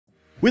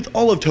With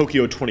all of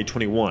Tokyo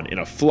 2021 in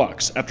a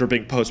flux after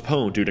being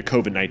postponed due to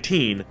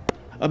COVID-19,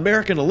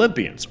 American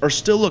Olympians are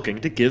still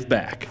looking to give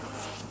back.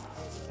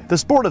 The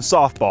sport of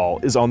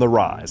softball is on the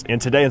rise,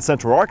 and today in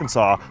Central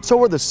Arkansas,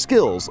 so are the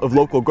skills of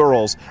local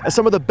girls, as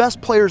some of the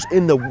best players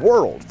in the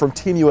world from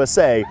Team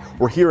USA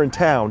were here in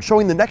town,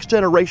 showing the next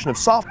generation of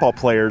softball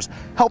players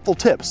helpful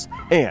tips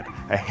and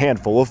a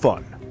handful of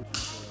fun.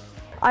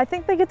 I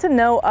think they get to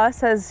know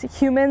us as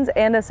humans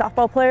and as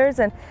softball players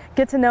and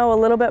get to know a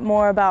little bit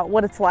more about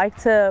what it's like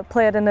to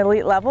play at an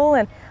elite level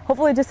and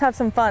hopefully just have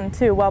some fun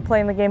too while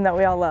playing the game that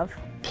we all love.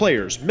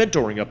 Players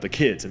mentoring up the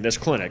kids in this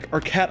clinic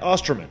are Kat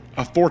Osterman,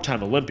 a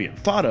 4-time Olympian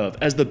thought of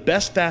as the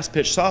best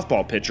fast-pitch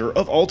softball pitcher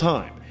of all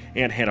time,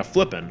 and Hannah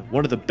Flippen,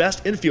 one of the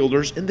best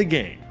infielders in the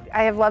game.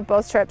 I have loved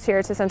both trips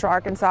here to Central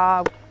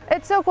Arkansas.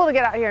 It's so cool to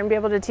get out here and be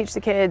able to teach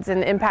the kids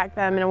and impact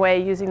them in a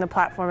way using the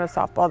platform of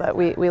softball that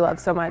we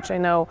love so much. I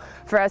know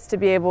for us to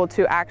be able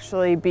to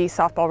actually be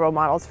softball role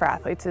models for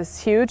athletes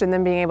is huge, and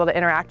then being able to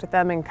interact with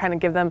them and kind of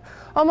give them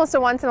almost a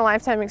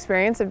once-in-a-lifetime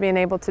experience of being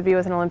able to be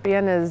with an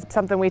Olympian is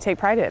something we take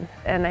pride in.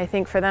 And I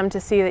think for them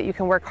to see that you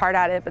can work hard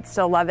at it but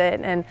still love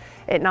it and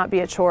it not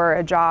be a chore or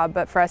a job,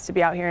 but for us to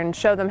be out here and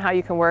show them how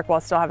you can work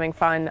while still having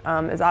fun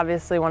is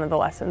obviously one of the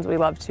lessons we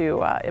love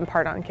to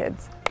impart on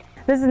kids.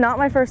 This is not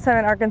my first time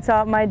in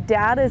Arkansas. My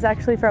dad is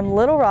actually from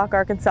Little Rock,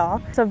 Arkansas,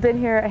 so I've been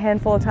here a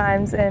handful of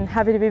times and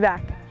happy to be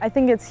back. I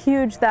think it's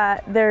huge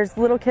that there's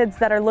little kids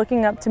that are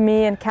looking up to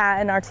me and Kat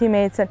and our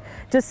teammates and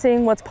just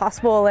seeing what's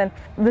possible, and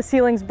the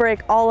ceilings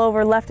break all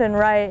over left and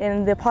right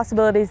and the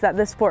possibilities that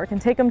this sport can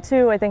take them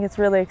to. I think it's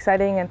really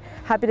exciting and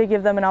happy to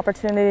give them an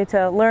opportunity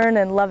to learn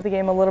and love the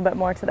game a little bit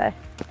more today.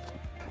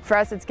 For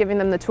us, it's giving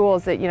them the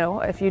tools that,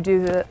 if you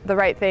do the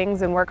right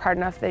things and work hard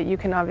enough, that you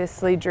can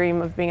obviously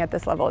dream of being at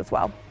this level as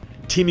well.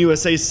 Team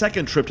USA's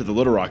second trip to the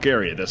Little Rock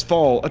area this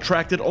fall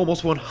attracted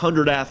almost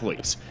 100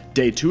 athletes.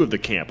 Day 2 of the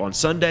camp on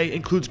Sunday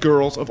includes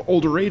girls of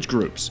older age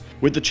groups.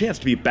 With the chance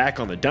to be back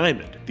on the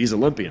diamond, these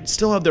Olympians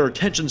still have their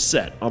attention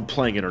set on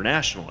playing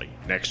internationally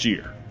next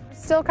year.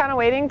 Still kind of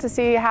waiting to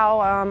see how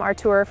our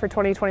tour for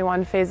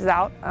 2021 phases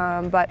out,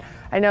 but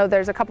I know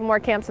there's a couple more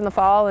camps in the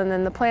fall, and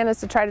then the plan is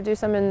to try to do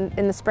some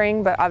in the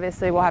spring, but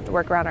obviously we'll have to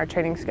work around our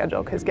training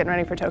schedule because getting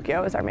ready for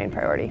Tokyo is our main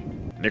priority.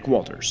 Nick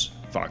Walters,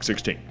 Fox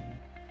 16.